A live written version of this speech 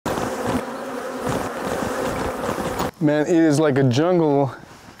Man, it is like a jungle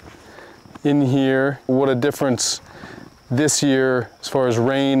in here. What a difference this year as far as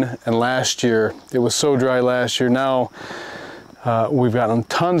rain and last year. It was so dry last year. Now we've gotten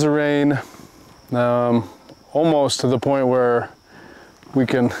tons of rain, almost to the point where we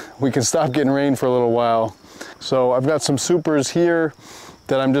can stop getting rain for a little while. So I've got some supers here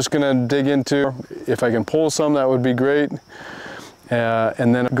that I'm just gonna dig into. If I can pull some, that would be great.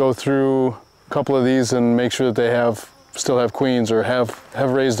 And then go through a couple of these and make sure that they still have queens or have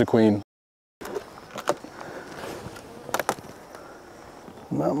raised a queen.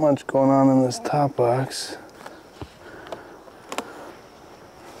 Not much going on in this top box.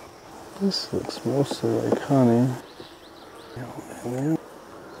 This looks mostly like honey.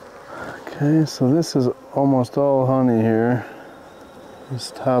 Okay, so this is almost all honey here,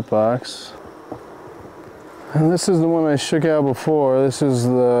 this top box. And this is the one I shook out before. This is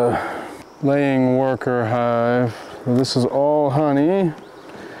the laying worker hive. So this is all honey.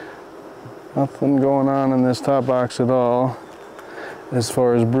 Nothing going on in this top box at all as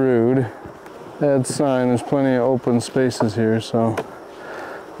far as brood. Bad sign, there's plenty of open spaces here, so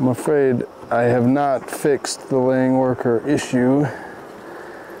I'm afraid I have not fixed the laying worker issue,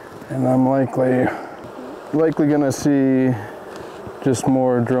 and I'm likely gonna see just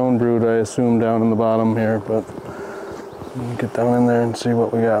more drone brood, I assume, down in the bottom here, but let me get down in there and see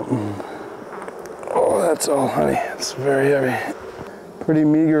what we got. Oh, that's all honey. It's very heavy. Pretty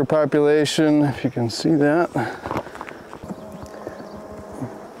meager population, if you can see that.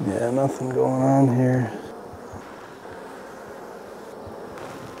 Yeah, nothing going on here.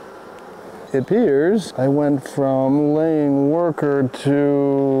 It appears I went from laying worker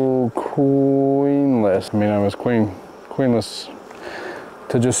to queenless. I mean, I was queenless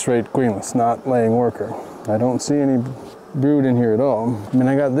to just straight queenless, not laying worker. I don't see any brood in here at all. I mean,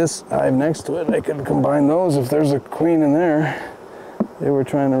 I got this hive next to it. I could combine those if there's a queen in there. They were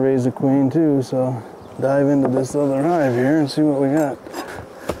trying to raise a queen too, so dive into this other hive here and see what we got.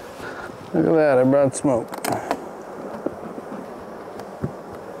 Look at that, I brought smoke.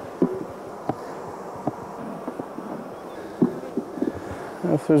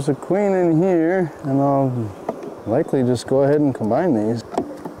 If there's a queen in here, then I'll likely just go ahead and combine these.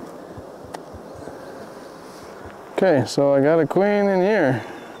 Okay, so I got a queen in here.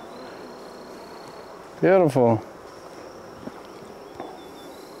 Beautiful.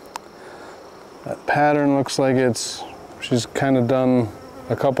 That pattern looks like she's kind of done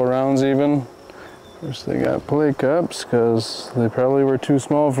a couple rounds even. Of course, they got play cups because they probably were too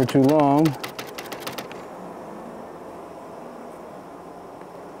small for too long.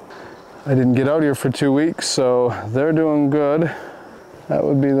 I didn't get out here for 2 weeks, so they're doing good. That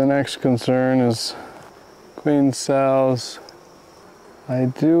would be the next concern, is queen sows. I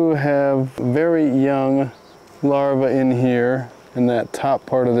do have very young larvae in here in that top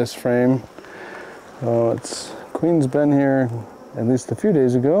part of this frame. So queen's been here at least a few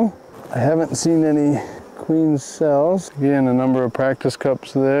days ago. I haven't seen any queen cells. Again, a number of practice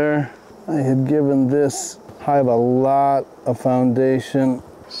cups there. I had given this hive a lot of foundation,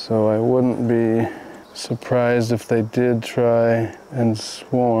 so I wouldn't be surprised if they did try and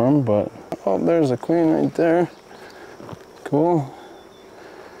swarm, but oh, there's a queen right there. Cool.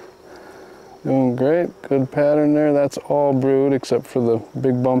 Doing great. Good pattern there. That's all brood except for the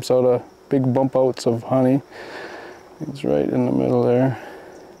big bump outs of honey. It's right in the middle there.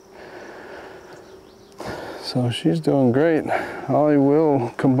 So she's doing great. I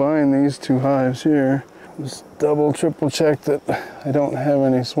will combine these two hives here. Just double, triple check that I don't have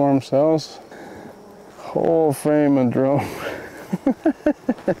any swarm cells. Whole frame of drone.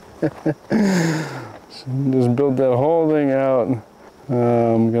 Just build that whole thing out.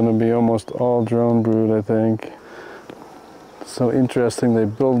 I'm gonna be almost all drone brood, I think. So interesting, they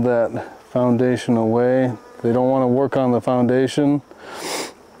build that foundation away. They don't want to work on the foundation.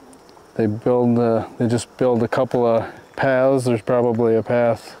 They just build a couple of paths. There's probably a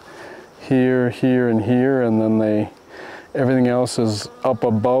path here, here, and here, and then everything else is up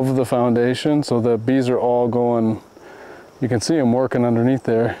above the foundation. So the bees are all going, you can see them working underneath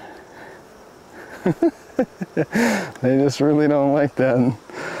there. They just really don't like that.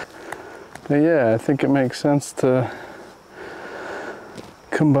 But yeah, I think it makes sense to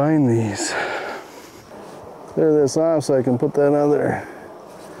combine these. Clear this off so I can put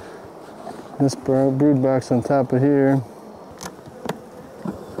this brood box on top of here.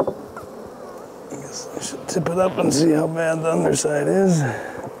 I guess I should tip it up and see how bad the underside is. A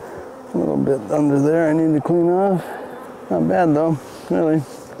little bit under there I need to clean off. Not bad though, really.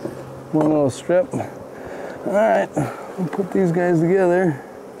 One little strip. All right, I'll put these guys together.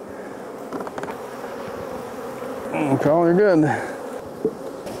 Call her good.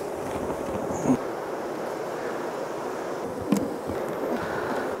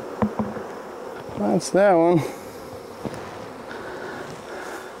 That's that one.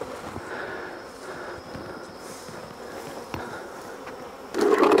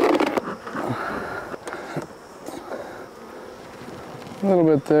 A little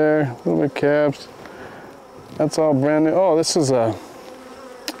bit there, a little bit capped. That's all brand new. Oh, this is a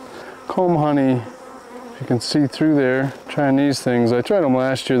comb honey. You can see through there. Trying these things. I tried them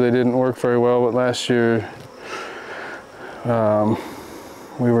last year. They didn't work very well, but last year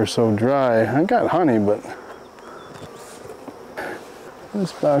we were so dry. I got honey, but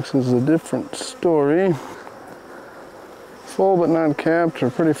this box is a different story. Full but not capped, or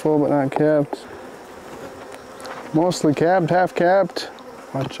pretty full but not capped. Mostly capped, half capped.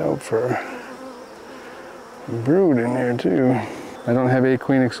 Watch out for brood in here too. I don't have a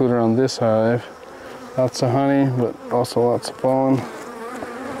queen excluder on this hive. Lots of honey, but also lots of pollen.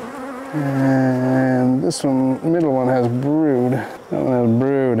 And this one, middle one, has brood. That one has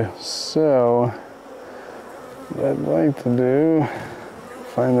brood. So, what I'd like to do,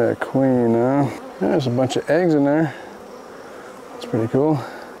 find that queen. There's a bunch of eggs in there. That's pretty cool.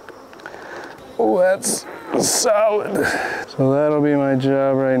 Oh, that's solid. So that'll be my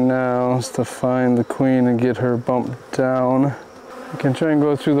job right now, is to find the queen and get her bumped down. I can try and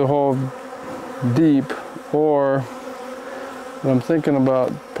go through the whole deep, or what I'm thinking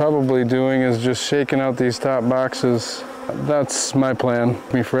about probably doing is just shaking out these top boxes. That's my plan. It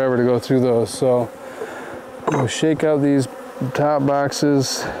took me forever to go through those. So we'll shake out these top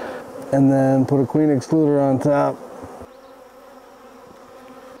boxes and then put a queen excluder on top.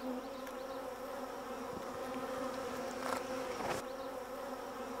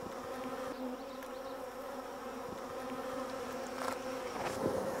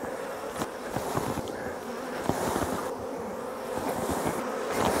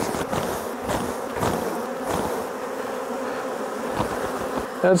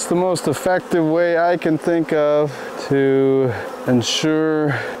 That's the most effective way I can think of to ensure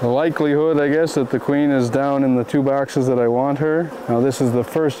the likelihood, I guess, that the queen is down in the two boxes that I want her. Now, this is the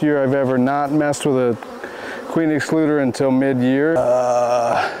first year I've ever not messed with a queen excluder until mid-year.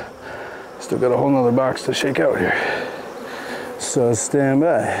 Still got a whole nother box to shake out here. So stand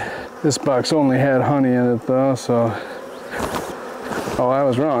by. This box only had honey in it though, so. Oh, I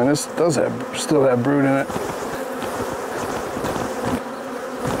was wrong. This does still have brood in it.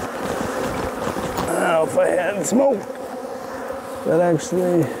 If I had smoke that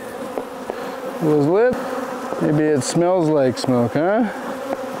actually was lit, maybe it smells like smoke, huh?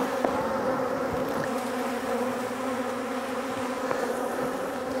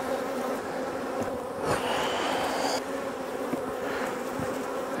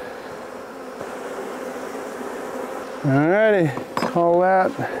 Alrighty, call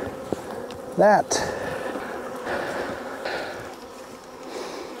that.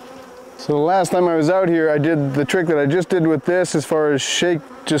 So the last time I was out here, I did the trick that I just did with this as far as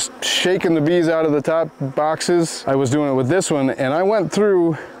just shaking the bees out of the top boxes. I was doing it with this one, and I went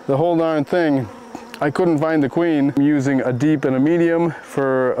through the whole darn thing. I couldn't find the queen. I'm using a deep and a medium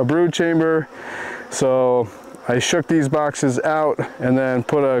for a brood chamber. So I shook these boxes out and then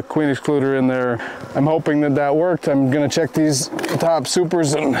put a queen excluder in there. I'm hoping that that worked. I'm gonna check these top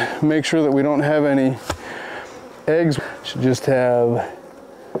supers and make sure that we don't have any eggs. Should just have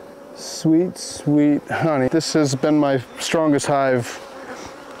sweet, sweet honey. This has been my strongest hive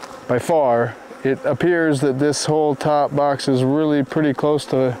by far. It appears that this whole top box is really pretty close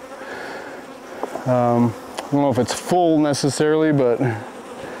to, I don't know if it's full necessarily, but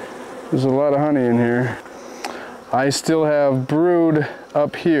there's a lot of honey in here. I still have brood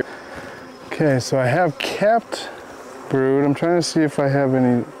up here. Okay, so I have capped brood. I'm trying to see if I have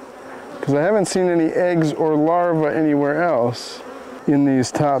any, because I haven't seen any eggs or larvae anywhere else in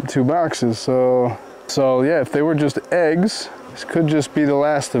these top two boxes. So yeah, if they were just eggs, this could just be the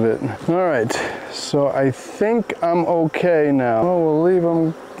last of it. All right, so I think I'm okay now. Oh, we'll leave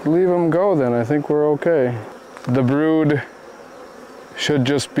them go then. I think we're okay. The brood should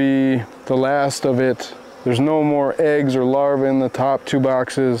just be the last of it. There's no more eggs or larvae in the top two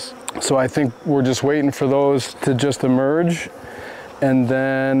boxes. So I think we're just waiting for those to just emerge, and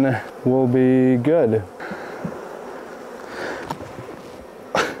then we'll be good.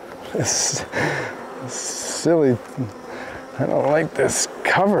 It's silly. I don't like this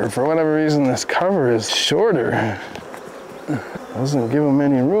cover. For whatever reason, this cover is shorter. Doesn't give them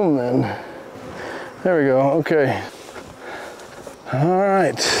any room then. There we go, okay. All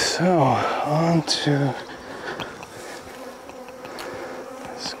right, so on to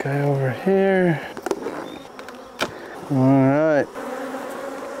this guy over here. All right.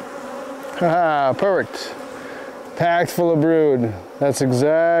 Haha, perfect. Packed full of brood. That's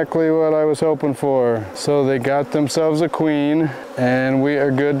exactly what I was hoping for. So they got themselves a queen and we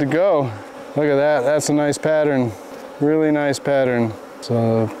are good to go. Look at that, that's a nice pattern. Really nice pattern.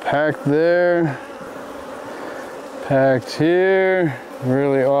 So packed there, packed here.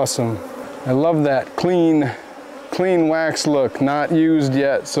 Really awesome. I love that clean wax look, not used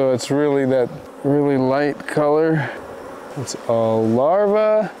yet. So it's really that really light color. It's all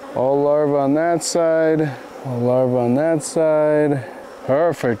larva on that side. Larva on that side.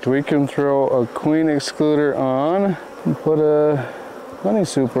 Perfect. We can throw a queen excluder on and put a honey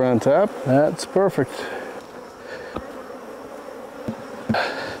super on top. That's perfect. I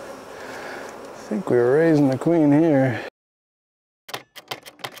think we were raising the queen here.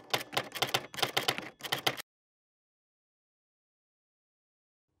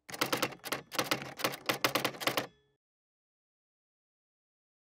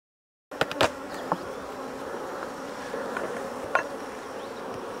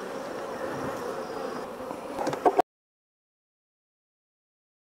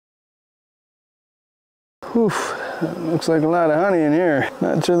 Oof, that looks like a lot of honey in here.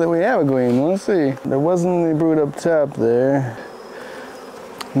 Not sure that we have a queen. Let's see. There wasn't any brood up top there.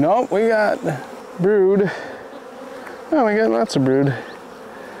 Nope, we got brood. Oh, we got lots of brood.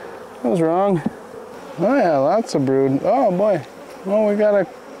 I was wrong. Oh yeah, lots of brood. Oh boy. Well,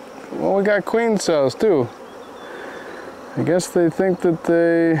 we got queen cells too. I guess they think that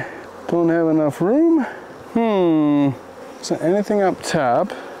they don't have enough room. Is there anything up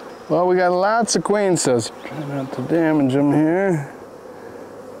top? Well, we got lots of queen cells. Try not to damage them here.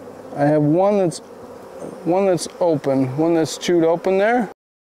 I have one that's open, one that's chewed open there.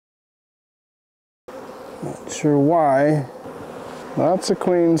 Not sure why. Lots of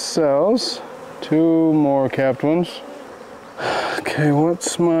queen cells. 2 more capped ones. Okay,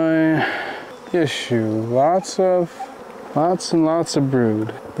 what's my issue? Lots and lots of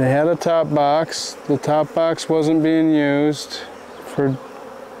brood. They had a top box. The top box wasn't being used for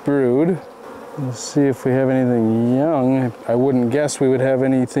brood. Let's see if we have anything young. I wouldn't guess we would have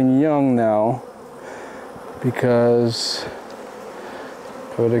anything young now, because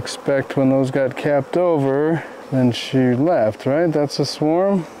I would expect when those got capped over, then she left, right? That's a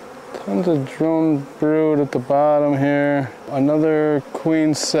swarm. Tons of drone brood at the bottom here. Another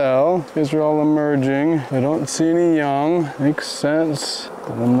queen cell. These are all emerging. I don't see any young. Makes sense,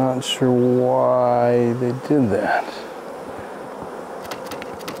 but I'm not sure why they did that.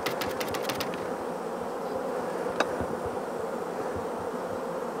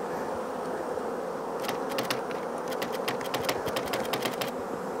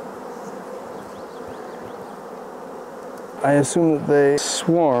 I assume that they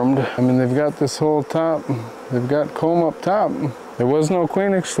swarmed. I mean, they've got this whole top, they've got comb up top. There was no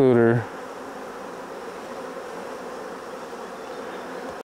queen excluder.